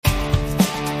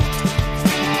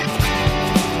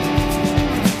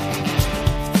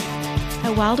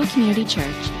Wildwood Community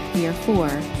Church, we are for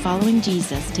following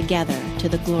Jesus together to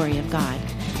the glory of God.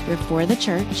 We're for the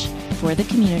church, for the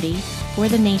community, for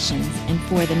the nations, and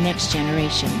for the next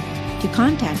generation. To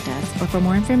contact us or for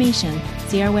more information,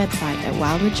 see our website at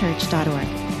wildwoodchurch.org.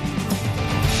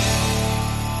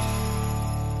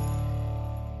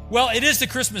 Well, it is the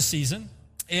Christmas season,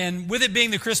 and with it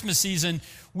being the Christmas season,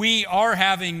 we are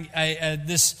having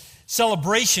this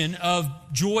celebration of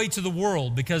joy to the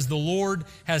world because the Lord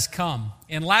has come.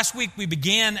 And last week we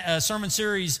began a sermon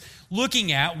series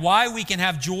looking at why we can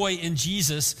have joy in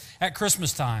Jesus at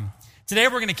Christmas time. Today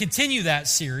we're going to continue that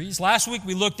series. Last week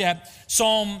we looked at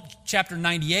Psalm chapter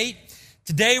 98.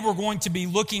 Today we're going to be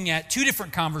looking at two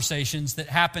different conversations that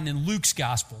happened in Luke's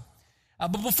gospel.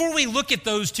 But before we look at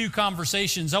those two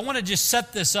conversations, I want to just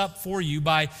set this up for you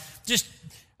by just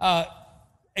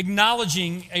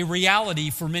acknowledging a reality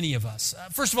for many of us.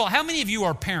 First of all, how many of you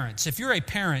are parents? If you're a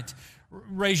parent,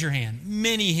 raise your hand.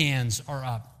 Many hands are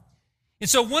up. And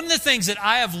so one of the things that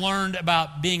I have learned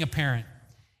about being a parent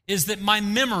is that my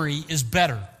memory is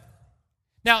better.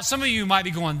 Now, some of you might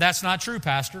be going, that's not true,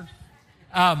 Pastor.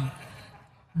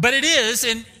 But it is,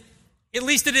 and at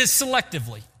least it is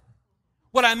selectively.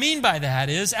 What I mean by that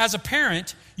is, as a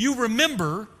parent, you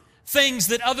remember things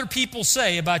that other people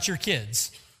say about your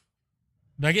kids.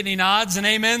 Do I get any nods and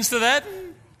amens to that?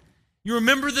 You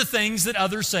remember the things that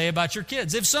others say about your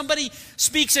kids. If somebody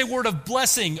speaks a word of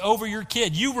blessing over your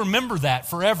kid, you remember that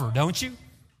forever, don't you?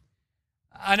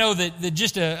 I know that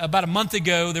just about a month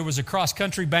ago, there was a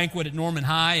cross-country banquet at Norman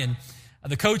High, and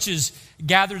the coaches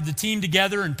gathered the team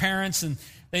together and parents, and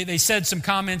they said some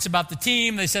comments about the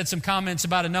team. They said some comments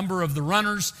about a number of the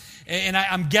runners, and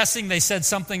I'm guessing they said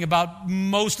something about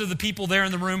most of the people there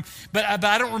in the room, but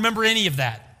I don't remember any of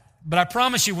that. But I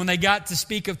promise you, when they got to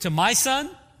speak to my son,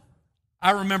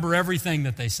 I remember everything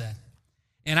that they said.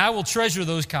 And I will treasure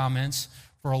those comments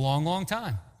for a long, long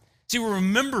time. See, we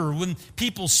remember when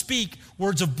people speak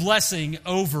words of blessing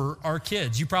over our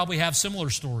kids. You probably have similar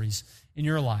stories in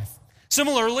your life.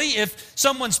 Similarly, if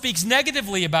someone speaks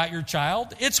negatively about your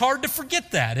child, it's hard to forget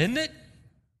that, isn't it?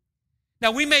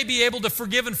 Now, we may be able to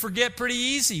forgive and forget pretty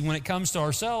easy when it comes to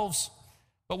ourselves,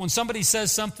 but when somebody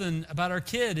says something about our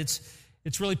kid,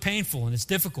 it's really painful and it's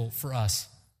difficult for us.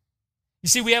 You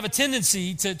see, we have a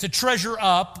tendency to treasure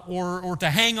up or to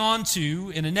hang on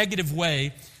to, in a negative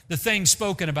way, the things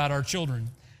spoken about our children.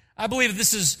 I believe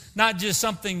this is not just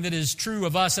something that is true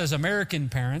of us as American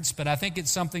parents, but I think it's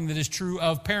something that is true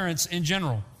of parents in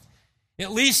general.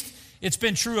 At least it's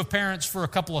been true of parents for a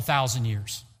couple of thousand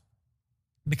years.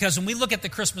 Because when we look at the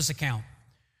Christmas account,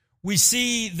 we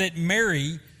see that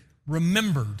Mary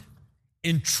remembered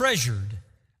and treasured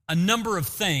a number of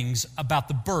things about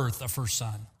the birth of her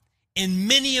son. And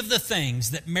many of the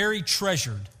things that Mary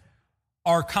treasured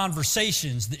are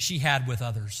conversations that she had with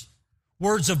others.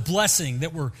 Words of blessing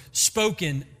that were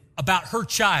spoken about her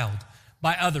child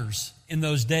by others in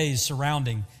those days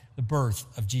surrounding the birth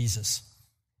of Jesus.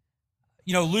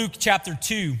 You know, Luke chapter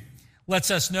 2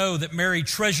 lets us know that Mary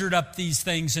treasured up these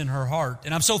things in her heart.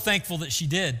 And I'm so thankful that she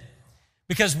did,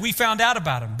 because we found out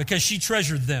about them, because she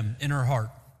treasured them in her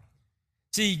heart.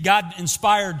 See, God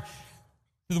inspired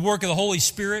through the work of the Holy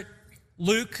Spirit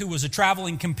Luke, who was a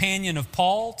traveling companion of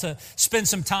Paul, to spend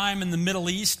some time in the Middle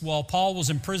East while Paul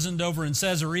was imprisoned over in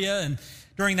Caesarea. And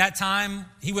during that time,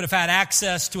 he would have had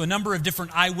access to a number of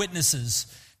different eyewitnesses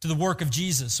to the work of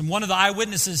Jesus. And one of the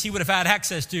eyewitnesses he would have had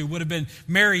access to would have been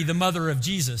Mary, the mother of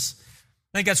Jesus.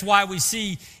 I think that's why we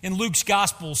see in Luke's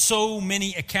gospel so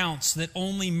many accounts that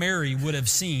only Mary would have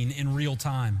seen in real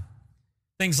time.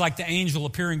 Things like the angel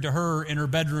appearing to her in her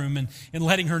bedroom and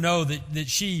letting her know that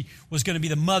she was going to be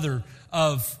the mother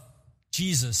of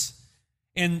Jesus.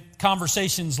 And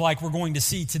conversations like we're going to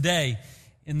see today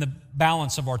in the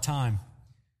balance of our time.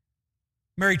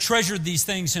 Mary treasured these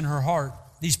things in her heart,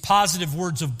 these positive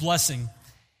words of blessing.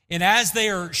 And as they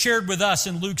are shared with us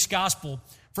in Luke's gospel,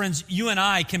 friends, you and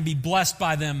I can be blessed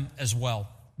by them as well,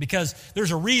 because there's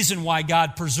a reason why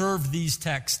God preserved these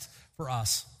texts for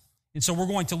us. And so we're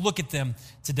going to look at them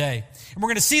today. And we're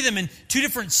going to see them in two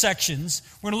different sections.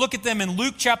 We're going to look at them in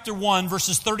Luke chapter 1,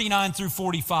 verses 39 through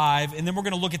 45, and then we're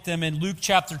going to look at them in Luke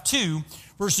chapter 2,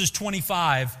 verses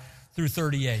 25 through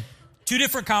 38. Two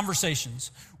different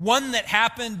conversations. One that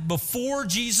happened before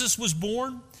Jesus was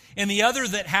born, and the other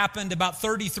that happened about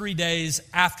 33 days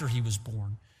after he was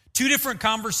born. Two different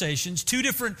conversations, two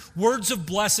different words of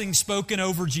blessing spoken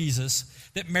over Jesus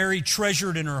that Mary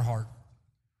treasured in her heart.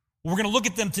 We're going to look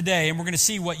at them today, and we're going to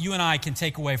see what you and I can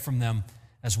take away from them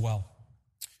as well.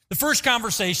 The first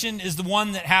conversation is the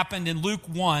one that happened in Luke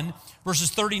 1,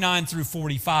 verses 39 through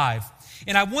 45.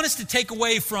 And I want us to take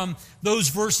away from those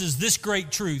verses this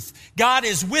great truth. God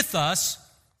is with us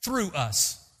through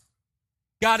us.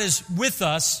 God is with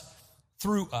us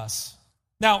through us.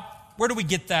 Now, where do we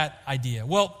get that idea?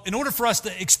 Well, in order for us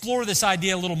to explore this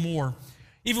idea a little more,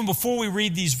 even before we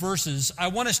read these verses, I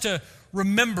want us to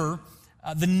remember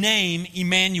the name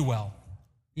Emmanuel.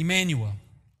 Emmanuel.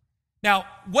 Now,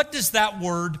 what does that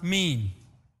word mean?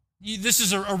 This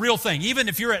is a real thing. Even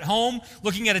if you're at home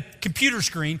looking at a computer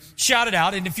screen, shout it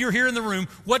out. And if you're here in the room,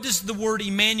 what does the word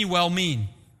Emmanuel mean?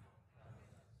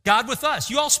 God with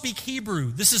us. You all speak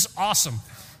Hebrew. This is awesome.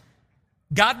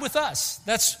 God with us.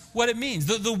 That's what it means.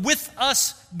 The with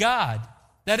us God.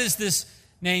 That is this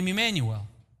name Emmanuel.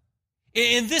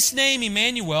 And this name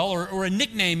Emmanuel, or a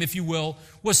nickname, if you will,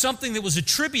 was something that was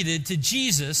attributed to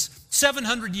Jesus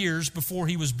 700 years before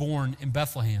he was born in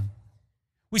Bethlehem.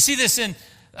 We see this in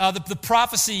the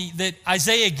prophecy that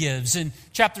Isaiah gives in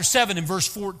chapter 7 and verse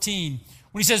 14,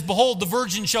 when he says, "Behold, the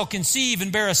virgin shall conceive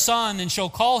and bear a son, and shall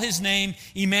call his name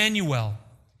Emmanuel."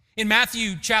 In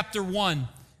Matthew chapter 1,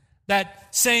 that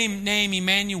same name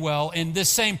Emmanuel and this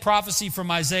same prophecy from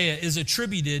Isaiah is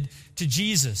attributed to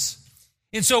Jesus.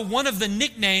 And so one of the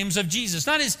nicknames of Jesus,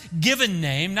 not his given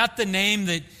name, not the name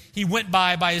that he went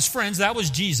by his friends, that was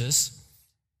Jesus,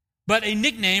 but a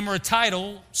nickname or a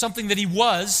title, something that he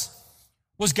was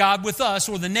God with us,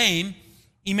 or the name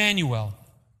Emmanuel.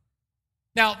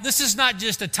 Now, this is not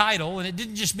just a title, and it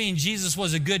didn't just mean Jesus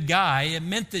was a good guy. It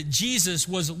meant that Jesus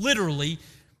was literally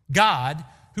God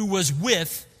who was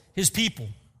with his people.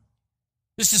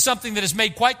 This is something that is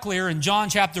made quite clear in John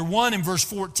chapter 1 and verse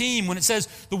 14 when it says,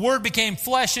 "The Word became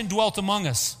flesh and dwelt among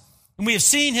us. And we have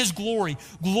seen his glory,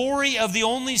 glory of the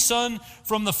only Son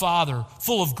from the Father,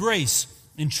 full of grace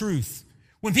and truth."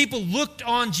 When people looked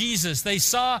on Jesus, they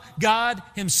saw God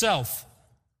himself.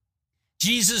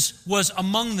 Jesus was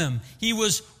among them. He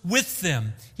was with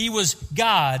them. He was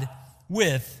God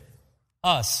with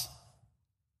us.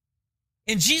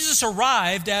 And Jesus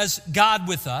arrived as God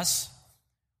with us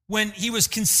when he was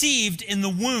conceived in the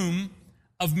womb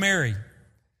of Mary.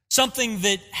 Something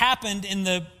that happened in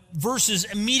the verses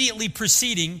immediately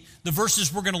preceding the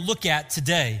verses we're going to look at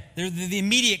today. They're the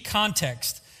immediate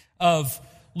context of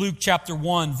Luke chapter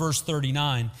 1, verse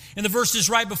 39. In the verses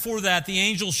right before that, the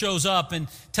angel shows up and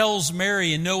tells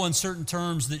Mary in no uncertain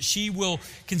terms that she will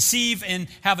conceive and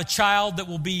have a child that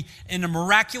will be in a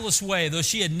miraculous way. Though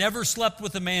she had never slept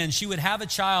with a man, she would have a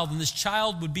child, and this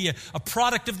child would be a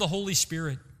product of the Holy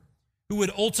Spirit, who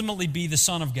would ultimately be the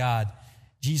Son of God,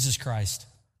 Jesus Christ.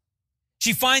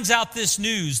 She finds out this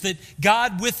news that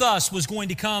God with us was going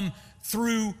to come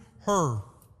through her.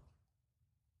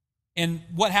 And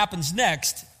what happens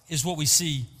next is what we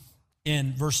see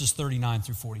in verses 39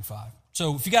 through 45.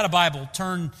 So if you got a Bible,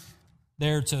 turn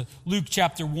there to Luke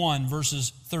chapter 1,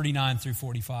 verses 39 through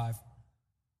 45.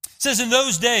 It says, "In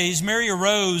those days, Mary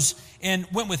arose and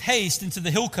went with haste into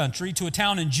the hill country to a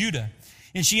town in Judah.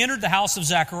 And she entered the house of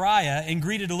Zechariah and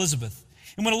greeted Elizabeth.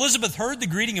 And when Elizabeth heard the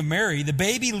greeting of Mary, the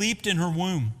baby leaped in her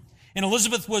womb. And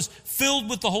Elizabeth was filled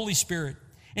with the Holy Spirit.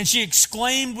 And she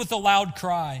exclaimed with a loud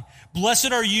cry,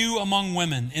 'Blessed are you among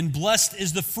women, and blessed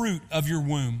is the fruit of your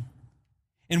womb.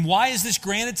 And why is this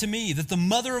granted to me, that the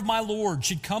mother of my Lord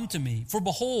should come to me? For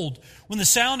behold, when the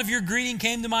sound of your greeting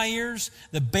came to my ears,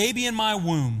 the baby in my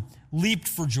womb leaped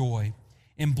for joy.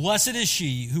 And blessed is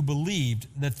she who believed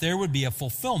that there would be a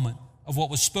fulfillment of what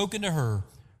was spoken to her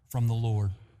from the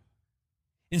Lord.'"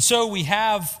 And so we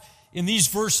have in these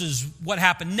verses what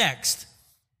happened next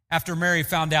after Mary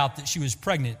found out that she was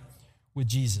pregnant with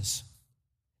Jesus.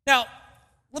 Now,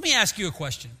 let me ask you a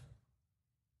question.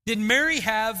 Did Mary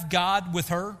have God with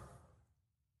her?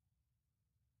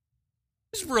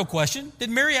 This is a real question.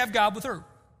 Did Mary have God with her?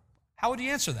 How would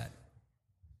you answer that?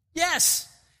 Yes.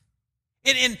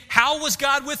 And how was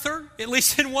God with her, at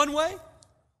least in one way?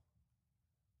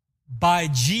 By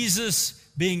Jesus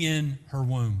being in her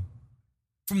womb.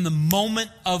 From the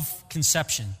moment of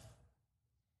conception.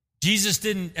 Jesus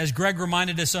didn't, as Greg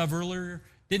reminded us of earlier,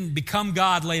 didn't become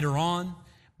God later on,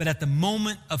 but at the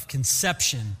moment of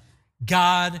conception,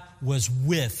 God was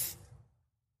with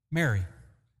Mary.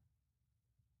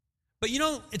 But you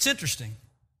know, it's interesting.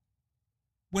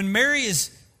 When Mary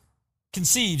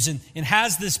conceives and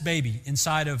has this baby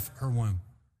inside of her womb,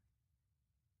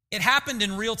 it happened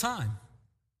in real time.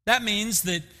 That means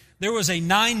that there was a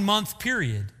 9-month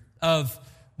period of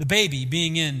the baby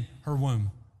being in her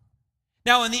womb.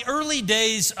 Now, in the early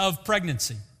days of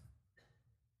pregnancy,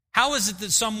 how is it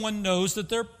that someone knows that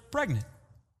they're pregnant?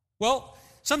 Well,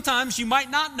 sometimes you might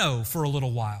not know for a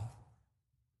little while.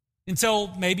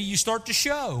 until maybe you start to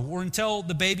show or until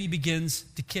the baby begins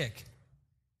to kick.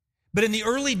 But in the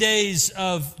early days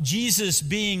of Jesus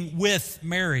being with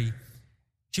Mary,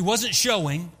 she wasn't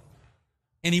showing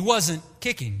and he wasn't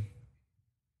kicking.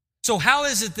 So how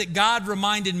is it that God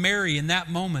reminded Mary in that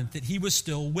moment that he was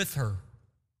still with her?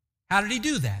 How did he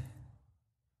do that?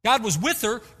 God was with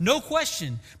her, no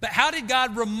question. But how did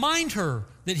God remind her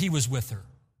that he was with her?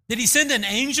 Did he send an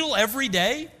angel every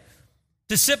day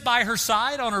to sit by her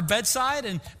side on her bedside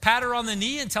and pat her on the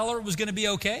knee and tell her it was going to be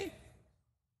okay?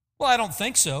 Well, I don't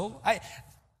think so.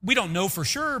 We don't know for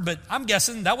sure, but I'm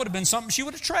guessing that would have been something she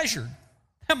would have treasured.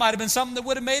 That might have been something that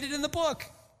would have made it in the book.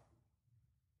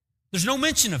 There's no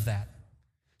mention of that.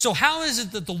 So how is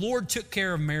it that the Lord took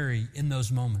care of Mary in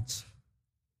those moments?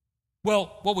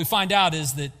 Well, what we find out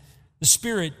is that the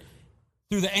Spirit,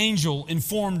 through the angel,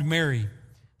 informed Mary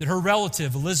that her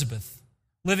relative, Elizabeth,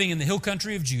 living in the hill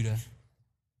country of Judah,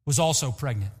 was also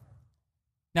pregnant.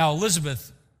 Now,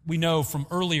 Elizabeth, we know from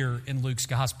earlier in Luke's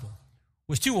gospel,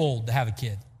 was too old to have a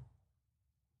kid.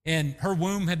 And her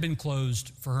womb had been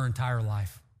closed for her entire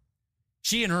life.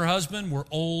 She and her husband were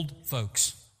old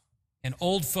folks. And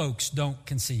old folks don't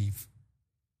conceive.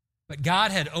 But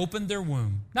God had opened their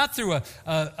womb, not through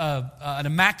an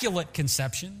immaculate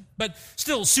conception, but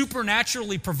still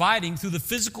supernaturally providing through the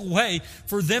physical way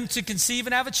for them to conceive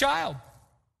and have a child.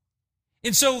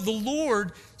 And so the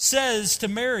Lord says to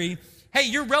Mary, hey,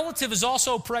 your relative is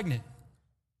also pregnant.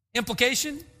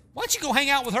 Implication, why don't you go hang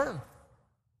out with her?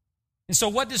 And so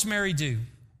what does Mary do?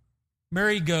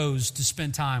 Mary goes to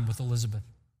spend time with Elizabeth.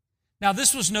 Now,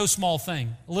 this was no small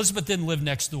thing. Elizabeth didn't live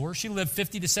next door. She lived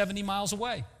 50 to 70 miles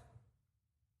away.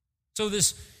 So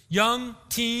this young,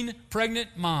 teen, pregnant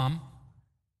mom,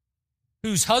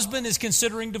 whose husband is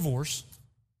considering divorce,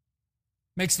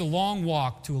 makes the long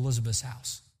walk to Elizabeth's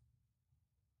house.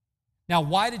 Now,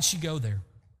 why did she go there?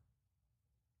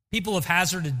 People have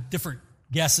hazarded different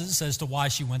guesses as to why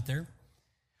she went there.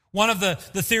 One of the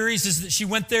theories is that she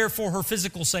went there for her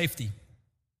physical safety.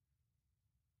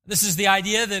 This is the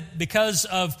idea that because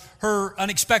of her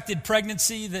unexpected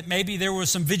pregnancy, that maybe there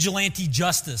was some vigilante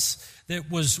justice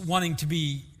that was wanting to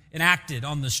be enacted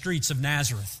on the streets of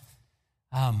Nazareth.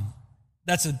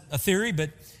 That's a theory,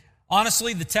 but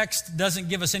honestly, the text doesn't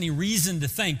give us any reason to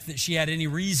think that she had any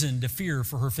reason to fear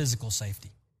for her physical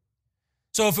safety.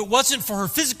 So if it wasn't for her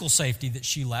physical safety that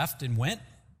she left and went,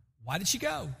 why did she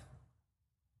go?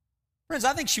 Friends,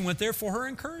 I think she went there for her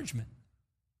encouragement.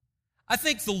 I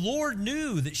think the Lord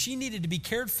knew that she needed to be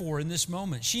cared for in this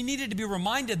moment. She needed to be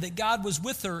reminded that God was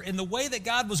with her, and the way that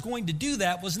God was going to do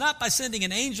that was not by sending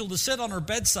an angel to sit on her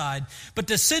bedside, but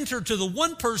to send her to the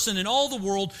one person in all the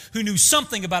world who knew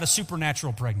something about a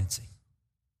supernatural pregnancy.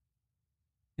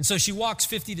 And so she walks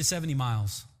 50 to 70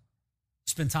 miles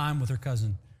to spend time with her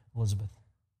cousin, Elizabeth.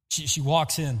 She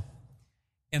walks in,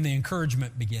 and the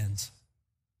encouragement begins.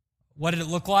 What did it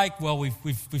look like? Well,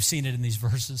 we've seen it in these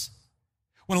verses.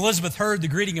 When Elizabeth heard the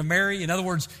greeting of Mary, in other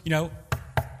words,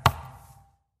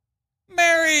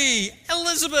 Mary,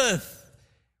 Elizabeth,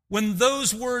 when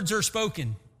those words are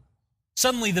spoken,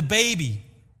 suddenly the baby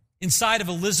inside of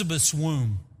Elizabeth's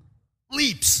womb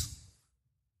leaps.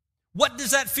 What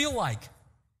does that feel like?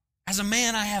 As a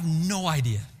man, I have no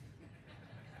idea.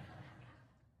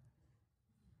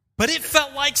 But it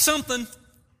felt like something.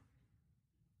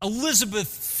 Elizabeth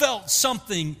felt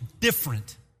something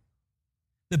different.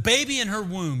 The baby in her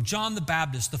womb, John the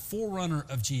Baptist, the forerunner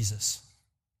of Jesus,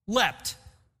 leapt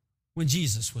when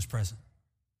Jesus was present.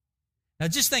 Now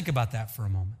just think about that for a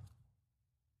moment.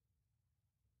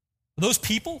 Those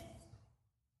people,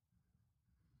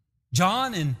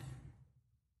 John in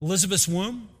Elizabeth's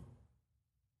womb,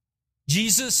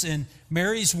 Jesus in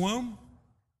Mary's womb,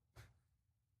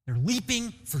 they're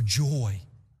leaping for joy,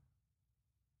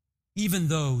 even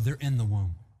though they're in the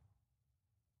womb.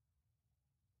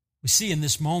 We see in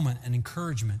this moment an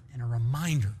encouragement and a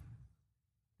reminder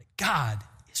that God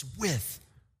is with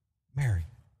Mary.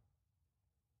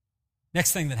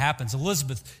 Next thing that happens,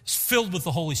 Elizabeth is filled with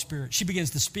the Holy Spirit. She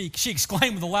begins to speak. She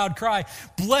exclaimed with a loud cry,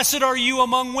 "Blessed are you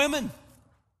among women."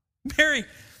 Mary,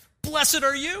 blessed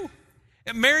are you.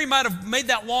 And Mary might have made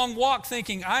that long walk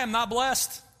thinking, I am not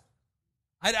blessed.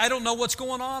 I don't know what's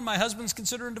going on. My husband's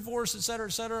considering divorce, et cetera,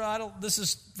 et cetera. This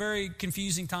is a very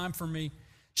confusing time for me.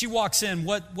 She walks in.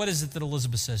 What is it that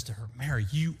Elizabeth says to her? Mary,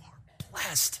 you are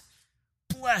blessed.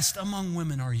 Blessed among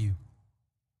women are you.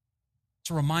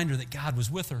 It's a reminder that God was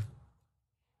with her.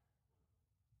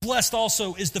 Blessed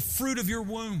also is the fruit of your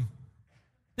womb.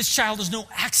 This child is no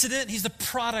accident. He's the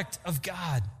product of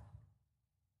God.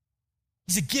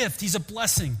 He's a gift. He's a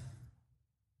blessing.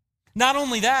 Not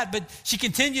only that, but she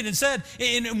continued and said,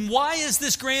 and why is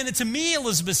this granted to me,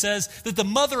 Elizabeth says, that the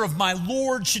mother of my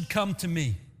Lord should come to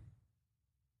me?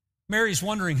 Mary's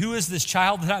wondering, who is this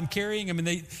child that I'm carrying? I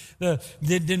mean,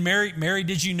 Mary,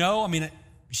 did you know? I mean,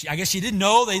 I guess she didn't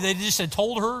know. They just had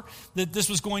told her that this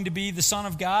was going to be the Son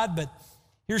of God, but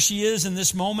here she is in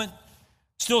this moment,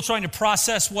 still trying to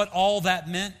process what all that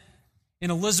meant.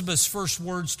 And Elizabeth's first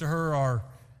words to her are,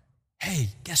 hey,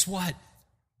 guess what?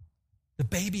 The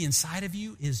baby inside of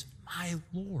you is my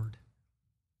Lord.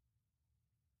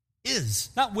 Is,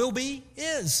 not will be,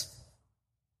 is.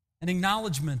 An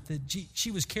acknowledgement that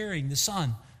she was carrying the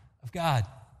Son of God.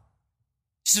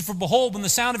 She said, for behold, when the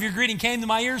sound of your greeting came to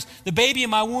my ears, the baby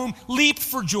in my womb leaped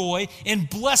for joy, and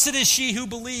blessed is she who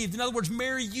believed. In other words,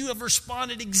 Mary, you have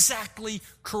responded exactly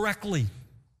correctly.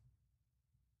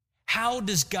 How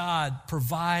does God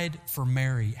provide for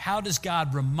Mary? How does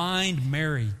God remind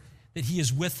Mary that he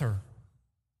is with her?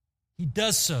 He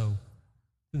does so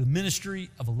through the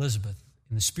ministry of Elizabeth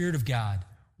and the Spirit of God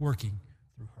working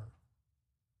through her.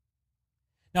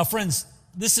 Now, friends,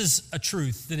 this is a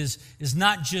truth that is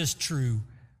not just true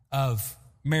of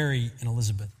Mary and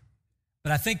Elizabeth,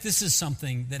 but I think this is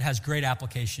something that has great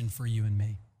application for you and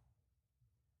me.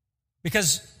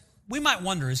 Because we might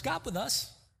wonder, is God with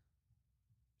us?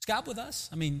 Is God with us?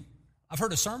 I mean, I've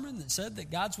heard a sermon that said that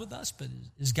God's with us, but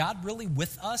is God really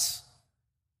with us?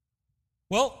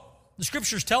 Well, the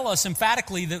Scriptures tell us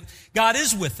emphatically that God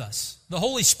is with us. The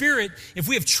Holy Spirit, if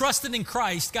we have trusted in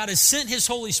Christ, God has sent His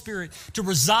Holy Spirit to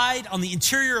reside on the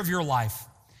interior of your life.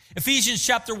 Ephesians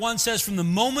chapter 1 says, from the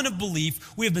moment of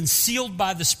belief, we have been sealed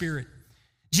by the Spirit.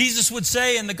 Jesus would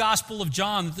say in the Gospel of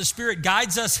John that the Spirit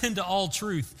guides us into all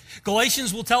truth.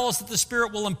 Galatians will tell us that the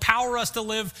Spirit will empower us to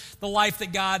live the life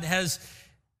that God has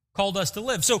called us to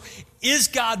live. So is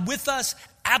God with us?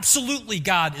 Absolutely,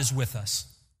 God is with us.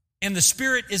 And the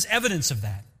Spirit is evidence of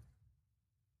that.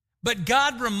 But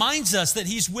God reminds us that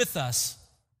He's with us,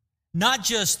 not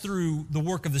just through the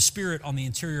work of the Spirit on the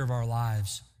interior of our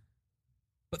lives,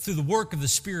 but through the work of the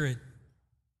Spirit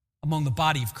among the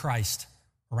body of Christ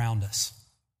around us.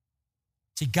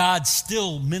 See, God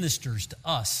still ministers to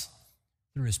us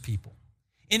through His people.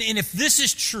 And if this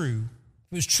is true,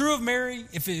 if it was true of Mary,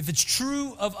 if it's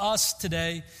true of us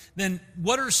today, then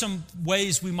what are some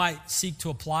ways we might seek to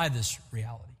apply this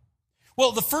reality?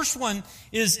 Well, the first one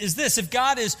is this. If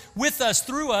God is with us,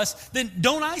 through us, then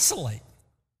don't isolate.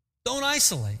 Don't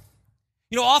isolate.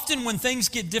 You know, often when things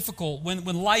get difficult, when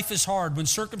life is hard, when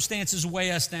circumstances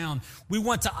weigh us down, we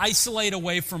want to isolate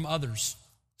away from others.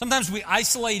 Sometimes we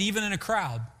isolate even in a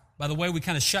crowd by the way we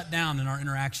kind of shut down in our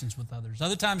interactions with others.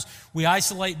 Other times we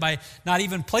isolate by not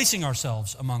even placing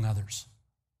ourselves among others.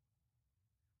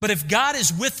 But if God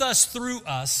is with us, through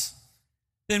us,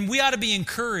 then we ought to be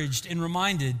encouraged and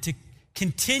reminded to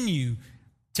continue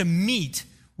to meet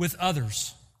with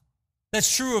others.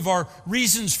 That's true of our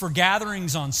reasons for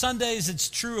gatherings on Sundays. It's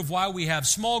true of why we have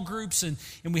small groups and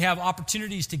we have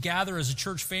opportunities to gather as a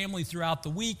church family throughout the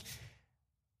week.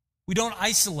 We don't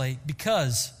isolate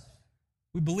because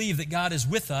we believe that God is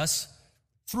with us,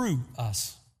 through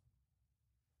us.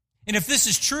 And if this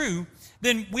is true,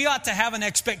 then we ought to have an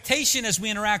expectation as we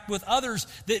interact with others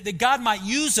that God might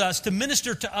use us to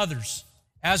minister to others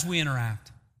as we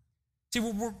interact. See,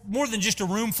 we're more than just a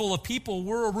room full of people.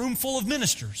 We're a room full of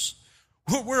ministers.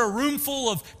 We're a room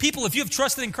full of people. If you have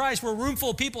trusted in Christ, we're a room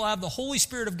full of people who have the Holy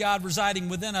Spirit of God residing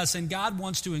within us, and God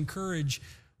wants to encourage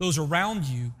those around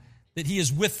you that He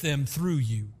is with them through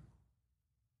you.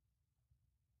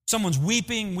 Someone's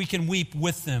weeping, we can weep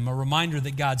with them, a reminder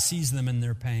that God sees them in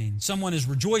their pain. Someone is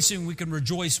rejoicing, we can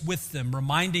rejoice with them,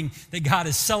 reminding that God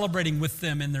is celebrating with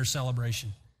them in their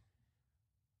celebration.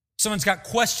 Someone's got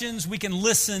questions, we can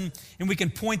listen and we can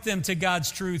point them to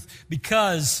God's truth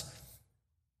because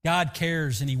God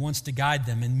cares and He wants to guide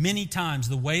them. And many times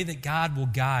the way that God will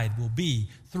guide will be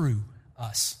through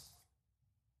us.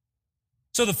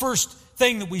 So the first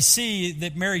thing that we see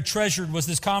that Mary treasured was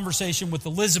this conversation with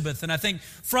Elizabeth. And I think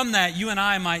from that, you and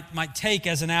I might take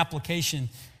as an application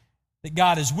that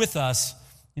God is with us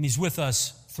and He's with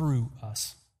us through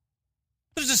us.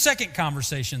 There's a second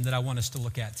conversation that I want us to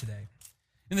look at today.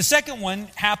 And the second one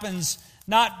happens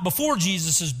not before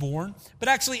Jesus is born, but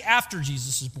actually after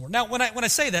Jesus is born. Now, when I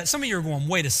say that, some of you are going,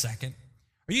 wait a second.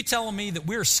 Are you telling me that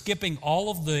we're skipping all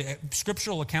of the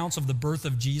scriptural accounts of the birth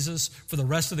of Jesus for the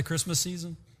rest of the Christmas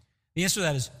season? The answer to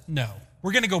that is no.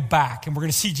 We're going to go back and we're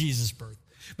going to see Jesus' birth.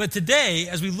 But today,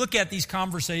 as we look at these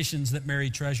conversations that Mary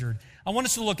treasured, I want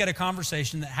us to look at a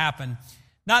conversation that happened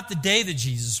not the day that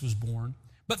Jesus was born,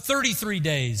 but 33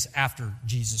 days after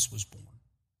Jesus was born.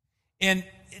 And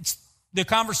it's the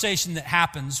conversation that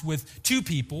happens with two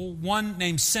people, one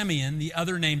named Simeon, the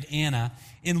other named Anna,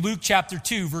 in Luke chapter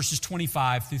 2, verses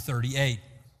 25 through 38.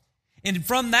 And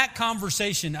from that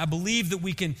conversation, I believe that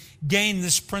we can gain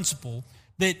this principle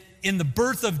that in the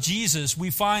birth of Jesus,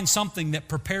 we find something that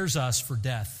prepares us for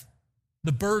death.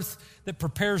 The birth that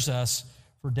prepares us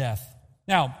for death.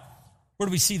 Now, where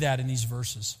do we see that in these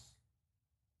verses?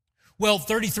 Well,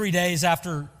 33 days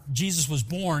after Jesus was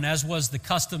born, as was the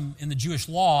custom in the Jewish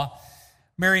law,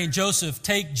 Mary and Joseph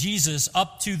take Jesus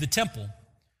up to the temple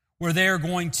where they are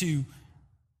going to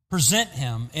present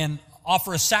him and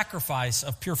offer a sacrifice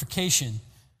of purification.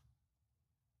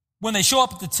 When they show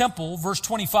up at the temple, verse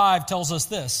 25 tells us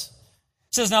this.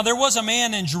 It says, "Now there was a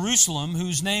man in Jerusalem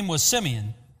whose name was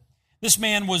Simeon. This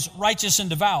man was righteous and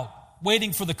devout,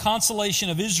 waiting for the consolation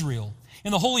of Israel,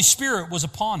 and the Holy Spirit was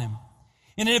upon him.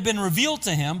 And it had been revealed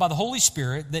to him by the Holy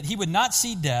Spirit that he would not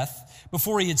see death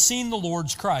before he had seen the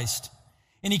Lord's Christ.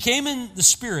 And he came in the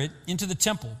Spirit into the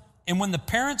temple. And when the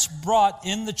parents brought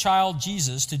in the child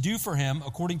Jesus to do for him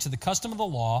according to the custom of the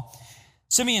law,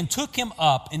 Simeon took him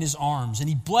up in his arms, and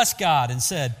he blessed God and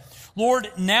said,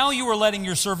 'Lord, now you are letting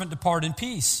your servant depart in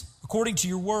peace, according to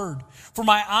your word. For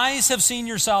my eyes have seen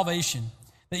your salvation,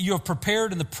 that you have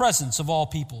prepared in the presence of all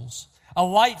peoples, a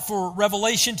light for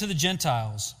revelation to the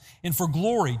Gentiles, and for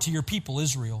glory to your people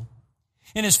Israel.'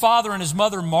 And his father and his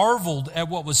mother marveled at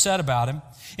what was said about him.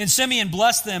 And Simeon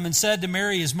blessed them and said to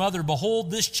Mary his mother,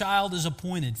 'Behold, this child is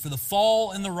appointed for the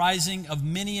fall and the rising of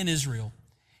many in Israel,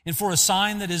 and for a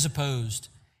sign that is opposed.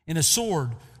 And a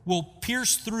sword will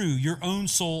pierce through your own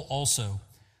soul also,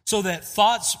 so that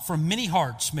thoughts from many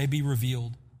hearts may be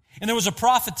revealed.' And there was a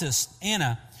prophetess,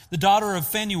 Anna, the daughter of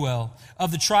Phanuel,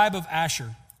 of the tribe of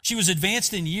Asher. She was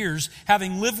advanced in years,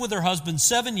 having lived with her husband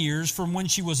 7 years from when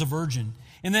she was a virgin,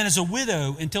 and then as a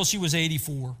widow until she was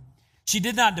 84. She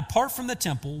did not depart from the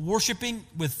temple, worshiping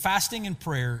with fasting and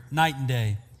prayer night and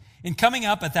day. And coming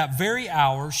up at that very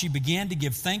hour, she began to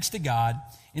give thanks to God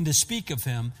and to speak of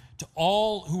him to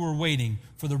all who were waiting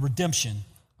for the redemption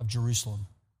of Jerusalem."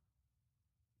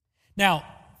 Now,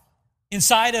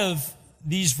 inside of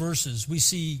these verses, we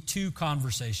see two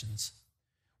conversations.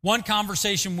 One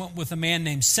conversation went with a man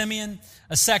named Simeon,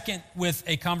 a second with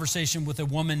a conversation with a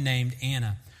woman named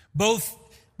Anna. Both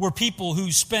were people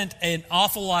who spent an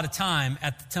awful lot of time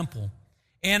at the temple.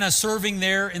 Anna serving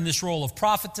there in this role of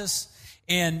prophetess,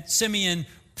 and Simeon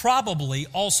probably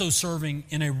also serving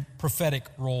in a prophetic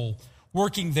role,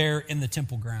 working there in the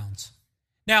temple grounds.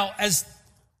 Now, as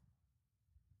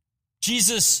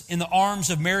Jesus, in the arms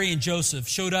of Mary and Joseph,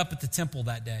 showed up at the temple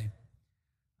that day,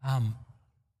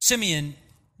 Simeon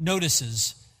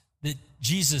notices that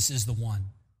Jesus is the one.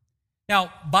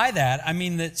 Now, by that, I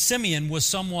mean that Simeon was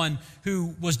someone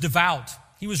who was devout.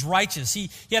 He was righteous. He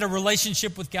had a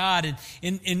relationship with God,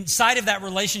 and inside of that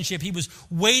relationship, he was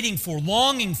waiting for,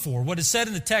 longing for, what is said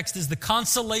in the text is the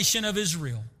consolation of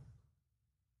Israel,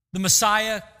 the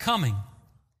Messiah coming.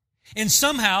 And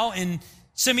somehow, in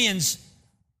Simeon's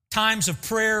times of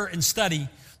prayer and study,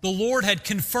 the Lord had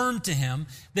confirmed to him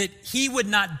that he would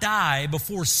not die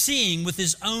before seeing with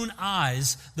his own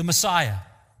eyes the Messiah.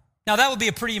 Now, that would be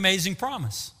a pretty amazing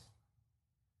promise.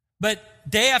 But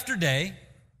day after day,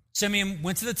 Simeon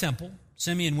went to the temple,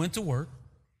 Simeon went to work,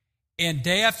 and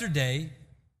day after day,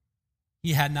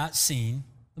 he had not seen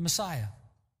the Messiah.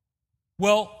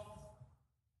 Well,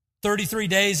 33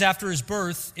 days after his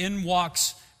birth, in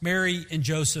walks Mary and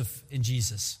Joseph and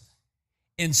Jesus.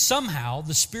 And somehow,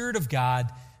 the Spirit of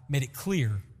God made it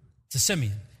clear to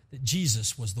Simeon that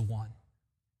Jesus was the one.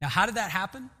 Now, how did that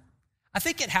happen? I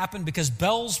think it happened because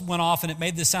bells went off and it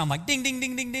made this sound like ding, ding,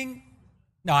 ding, ding, ding.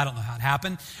 No, I don't know how it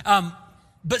happened.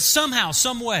 But somehow,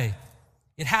 some way,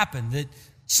 it happened that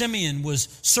Simeon was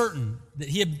certain that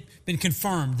he had been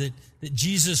confirmed that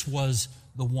Jesus was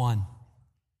the one.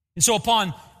 And so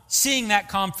upon seeing that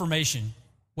confirmation,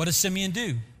 what does Simeon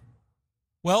do?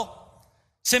 Well,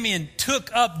 Simeon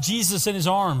took up Jesus in his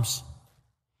arms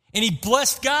and he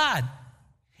blessed God.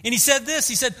 And he said this,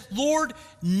 he said, "Lord,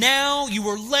 now you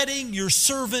are letting your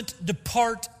servant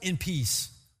depart in peace."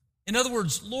 In other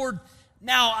words, Lord,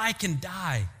 now I can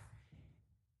die.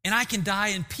 And I can die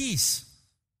in peace.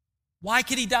 Why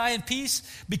could he die in peace?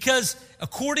 Because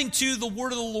according to the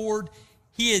word of the Lord,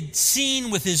 he had seen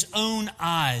with his own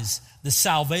eyes the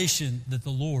salvation that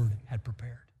the Lord had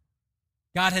prepared.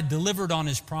 God had delivered on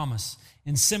his promise,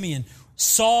 and Simeon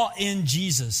saw in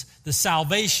Jesus the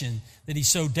salvation that he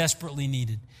so desperately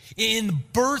needed. In the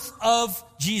birth of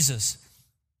Jesus,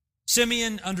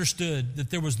 Simeon understood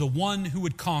that there was the one who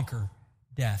would conquer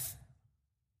death.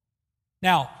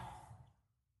 Now,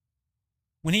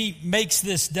 when he makes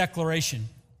this declaration,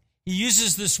 he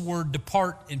uses this word,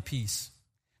 depart in peace.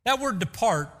 That word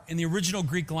depart in the original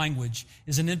Greek language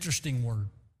is an interesting word.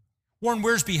 Warren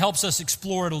Wiersbe helps us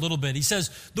explore it a little bit. He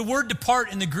says the word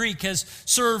depart in the Greek has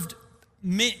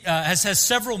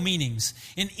several meanings,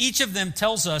 and each of them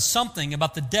tells us something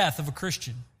about the death of a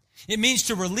Christian. It means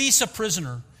to release a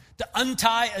prisoner, to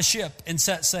untie a ship and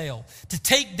set sail, to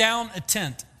take down a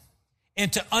tent,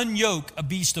 and to unyoke a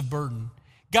beast of burden.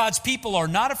 God's people are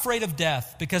not afraid of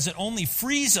death because it only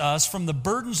frees us from the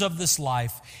burdens of this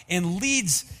life and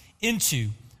leads into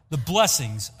the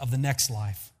blessings of the next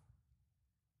life.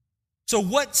 So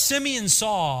what Simeon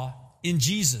saw in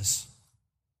Jesus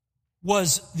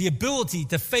was the ability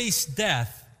to face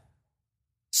death,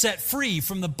 set free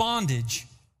from the bondage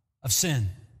of sin,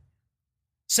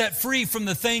 set free from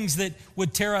the things that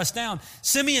would tear us down.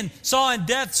 Simeon saw in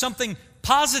death something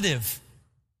positive.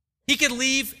 He could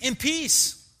leave in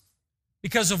peace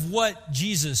because of what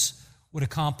Jesus would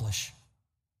accomplish.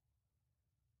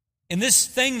 And this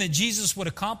thing that Jesus would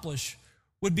accomplish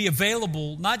would be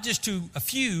available not just to a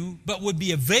few, but would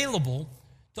be available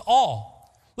to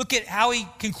all. Look at how he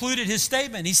concluded his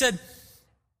statement. He said,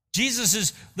 Jesus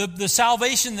is the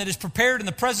salvation that is prepared in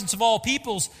the presence of all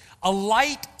peoples, a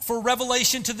light for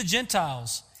revelation to the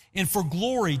Gentiles and for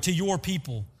glory to your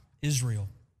people, Israel.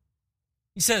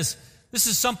 He says, this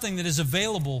is something that is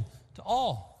available to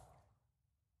all.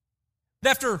 But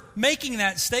after making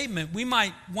that statement, we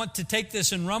might want to take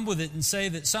this and run with it and say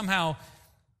that somehow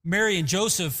Mary and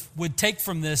Joseph would take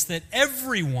from this that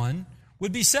everyone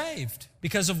would be saved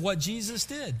because of what Jesus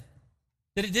did.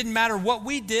 That it didn't matter what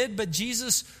we did, but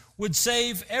Jesus would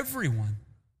save everyone.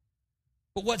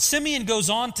 But what Simeon goes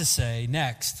on to say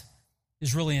next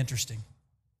is really interesting.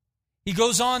 He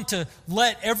goes on to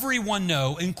let everyone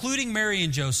know, including Mary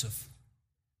and Joseph,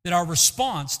 that our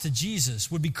response to Jesus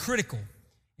would be critical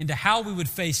into how we would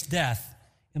face death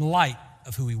in light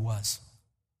of who he was.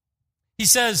 He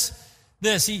says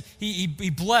this,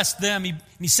 he blessed them.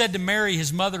 He said to Mary,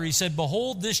 his mother, he said,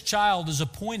 behold, this child is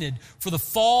appointed for the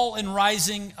fall and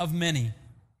rising of many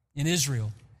in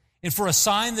Israel, and for a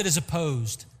sign that is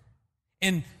opposed.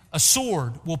 And a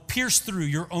sword will pierce through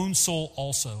your own soul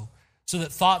also, so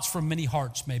that thoughts from many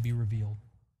hearts may be revealed.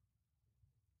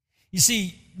 You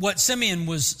see, what Simeon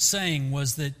was saying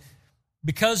was that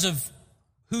because of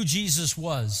who Jesus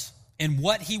was and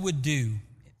what he would do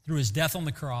through his death on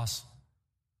the cross,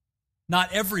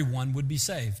 not everyone would be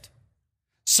saved.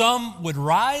 Some would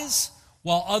rise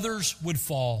while others would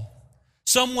fall.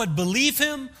 Some would believe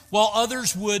him while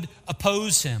others would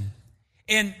oppose him.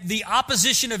 And the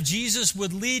opposition of Jesus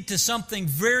would lead to something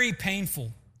very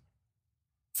painful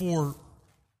for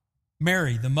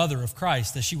Mary, the mother of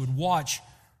Christ, as she would watch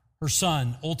her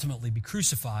son ultimately be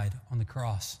crucified on the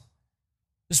cross.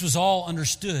 This was all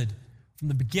understood from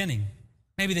the beginning.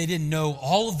 Maybe they didn't know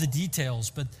all of the details,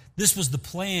 but this was the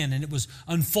plan, and it was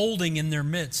unfolding in their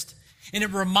midst. And it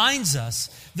reminds us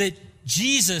that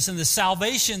Jesus and the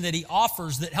salvation that he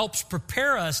offers that helps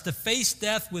prepare us to face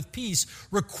death with peace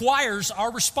requires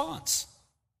our response.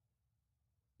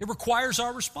 It requires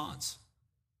our response.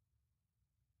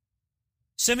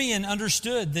 Simeon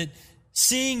understood that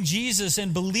seeing Jesus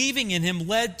and believing in him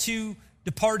led to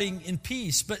departing in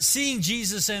peace, but seeing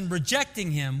Jesus and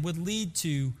rejecting him would lead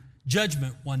to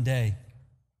judgment one day.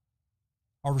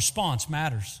 Our response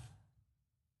matters.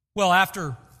 Well,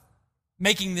 after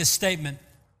making this statement,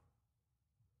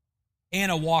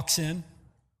 Anna walks in.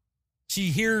 She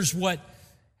hears what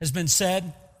has been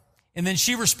said, and then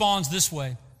she responds this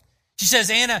way. She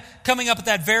says, Anna, coming up at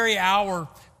that very hour,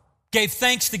 gave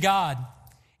thanks to God,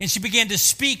 and she began to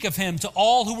speak of him to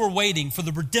all who were waiting for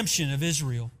the redemption of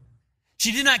Israel.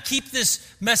 She did not keep this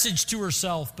message to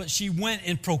herself, but she went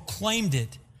and proclaimed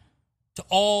it to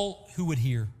all who would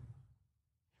hear.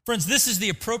 Friends, this is the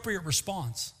appropriate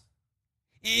response.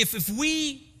 If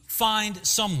we find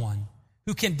someone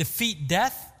who can defeat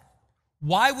death,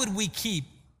 why would we keep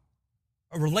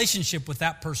a relationship with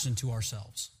that person to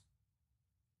ourselves?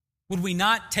 Would we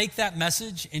not take that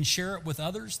message and share it with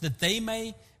others that they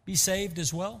may be saved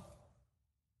as well?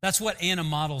 That's what Anna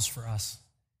models for us.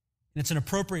 And it's an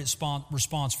appropriate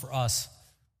response for us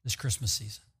this Christmas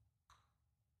season.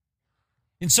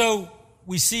 And so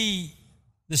we see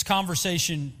this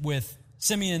conversation with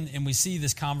Simeon, and we see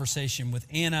this conversation with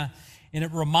Anna, and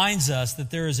it reminds us that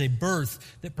there is a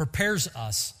birth that prepares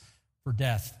us for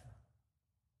death.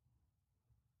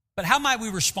 But how might we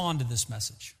respond to this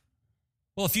message?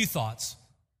 Well, a few thoughts.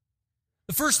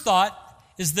 The first thought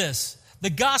is this: the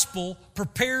gospel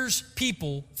prepares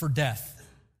people for death.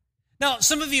 Now,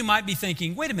 some of you might be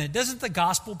thinking, wait a minute, doesn't the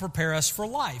gospel prepare us for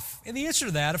life? And the answer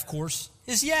to that, of course,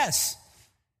 is yes.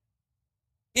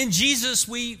 In Jesus,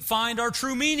 we find our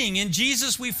true meaning. In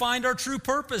Jesus, we find our true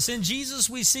purpose. In Jesus,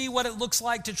 we see what it looks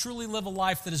like to truly live a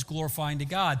life that is glorifying to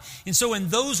God. And so in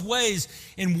those ways,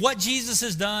 in what Jesus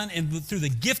has done and through the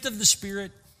gift of the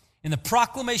Spirit and the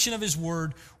proclamation of His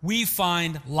Word, we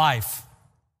find life.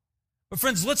 But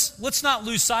friends, let's not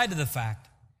lose sight of the fact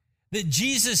that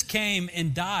Jesus came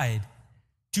and died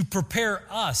to prepare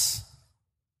us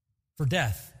for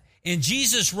death. And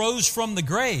Jesus rose from the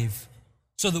grave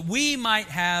so that we might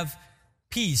have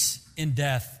peace in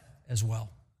death as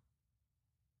well.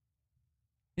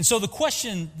 And so the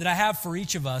question that I have for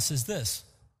each of us is this.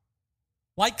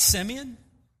 Like Simeon,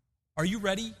 are you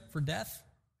ready for death?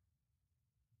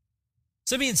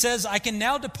 Simeon says, I can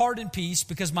now depart in peace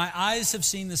because my eyes have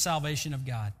seen the salvation of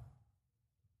God.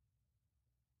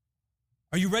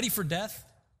 Are you ready for death?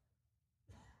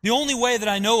 The only way that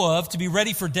I know of to be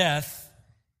ready for death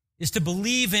is to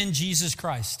believe in Jesus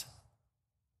Christ.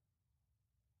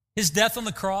 His death on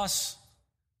the cross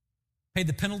paid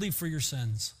the penalty for your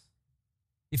sins.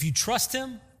 If you trust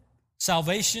Him,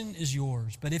 salvation is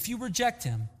yours. But if you reject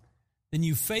Him, then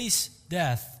you face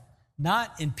death,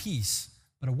 not in peace,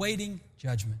 but awaiting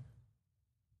judgment.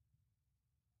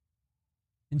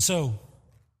 And so,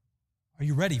 are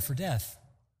you ready for death?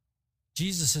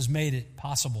 Jesus has made it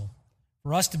possible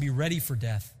for us to be ready for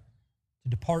death, to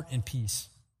depart in peace,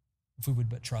 if we would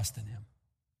but trust in Him.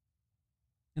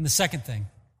 And the second thing,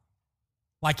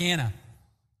 like Anna,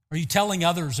 are you telling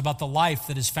others about the life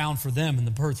that is found for them in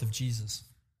the birth of Jesus?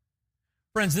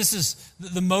 Friends, this is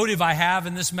the motive I have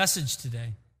in this message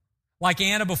today. Like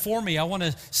Anna before me, I want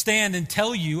to stand and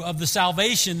tell you of the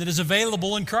salvation that is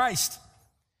available in Christ,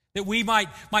 that we might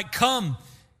come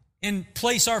and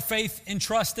place our faith and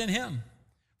trust in Him.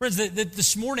 Friends, that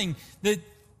this morning, that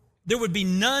there would be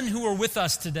none who are with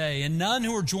us today and none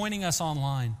who are joining us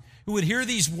online who would hear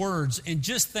these words and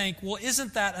just think, well,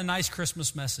 isn't that a nice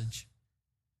Christmas message?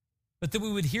 But that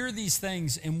we would hear these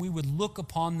things and we would look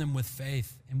upon them with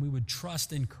faith and we would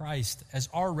trust in Christ as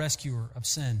our rescuer of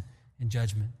sin and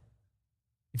judgment.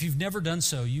 If you've never done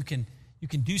so, you can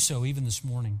do so even this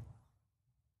morning.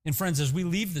 And friends, as we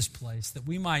leave this place, that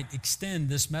we might extend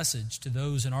this message to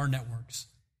those in our networks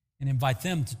and invite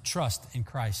them to trust in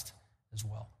Christ as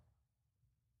well.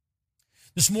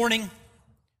 This morning,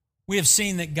 we have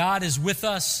seen that God is with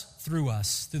us through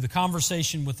the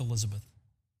conversation with Elizabeth.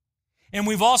 And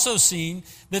we've also seen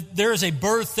that there is a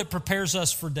birth that prepares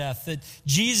us for death, that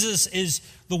Jesus is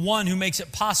the one who makes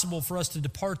it possible for us to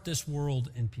depart this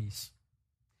world in peace.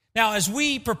 Now, as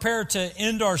we prepare to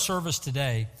end our service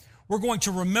today, we're going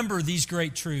to remember these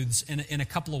great truths in a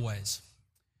couple of ways.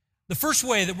 The first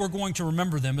way that we're going to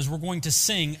remember them is we're going to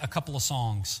sing a couple of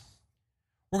songs.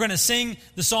 We're going to sing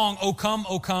the song, O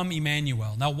Come,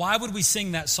 Emmanuel. Now, why would we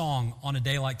sing that song on a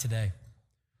day like today?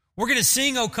 We're going to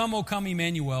sing, O Come,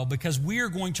 Emmanuel, because we are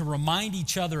going to remind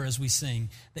each other as we sing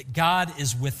that God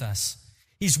is with us.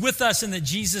 He's with us in that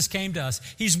Jesus came to us.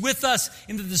 He's with us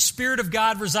in that the Spirit of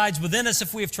God resides within us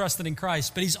if we have trusted in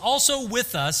Christ. But He's also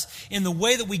with us in the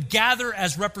way that we gather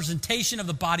as representation of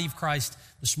the body of Christ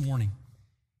this morning.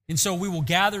 And so we will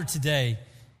gather today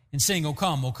and sing, O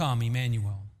come,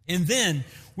 Emmanuel. And then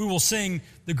we will sing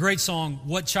the great song,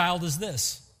 What Child Is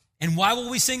This? And why will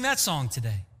we sing that song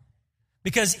today?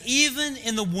 Because even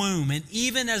in the womb and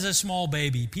even as a small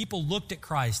baby, people looked at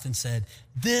Christ and said,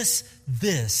 this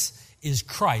is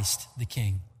Christ the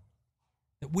King.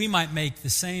 That we might make the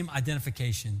same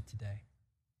identification today.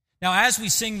 Now, as we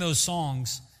sing those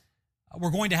songs,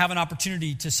 we're going to have an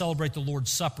opportunity to celebrate the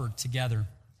Lord's Supper together.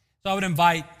 So I would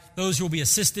invite those who will be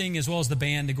assisting as well as the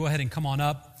band to go ahead and come on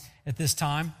up at this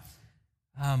time.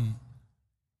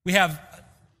 We have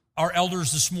our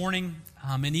elders this morning.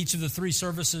 In each of the three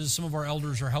services, some of our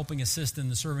elders are helping assist in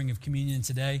the serving of communion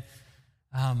today.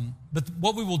 But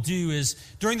what we will do is,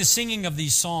 during the singing of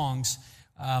these songs,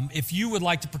 if you would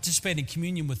like to participate in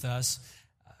communion with us,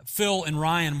 Phil and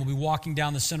Ryan will be walking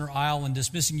down the center aisle and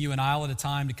dismissing you an aisle at a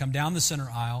time to come down the center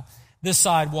aisle. This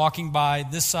side walking by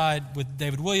this side with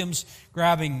David Williams,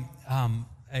 grabbing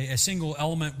a single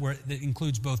element that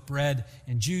includes both bread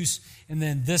and juice, and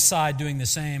then this side doing the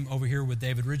same over here with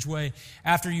David Ridgway.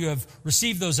 After you have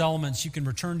received those elements, you can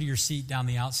return to your seat down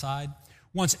the outside.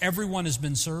 Once everyone has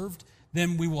been served,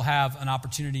 then we will have an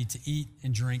opportunity to eat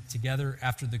and drink together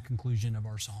after the conclusion of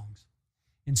our songs.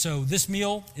 And so this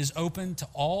meal is open to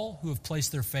all who have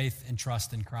placed their faith and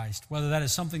trust in Christ, whether that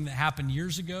is something that happened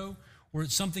years ago or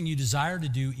it's something you desire to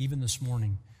do even this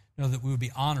morning. Know that we would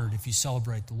be honored if you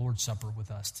celebrate the Lord's Supper with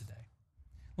us today.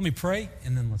 Let me pray,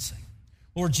 and then let's sing.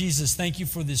 Lord Jesus, thank you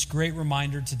for this great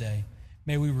reminder today.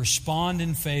 May we respond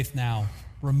in faith now,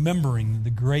 remembering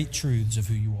the great truths of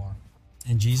who you are.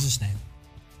 In Jesus' name,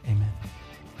 amen.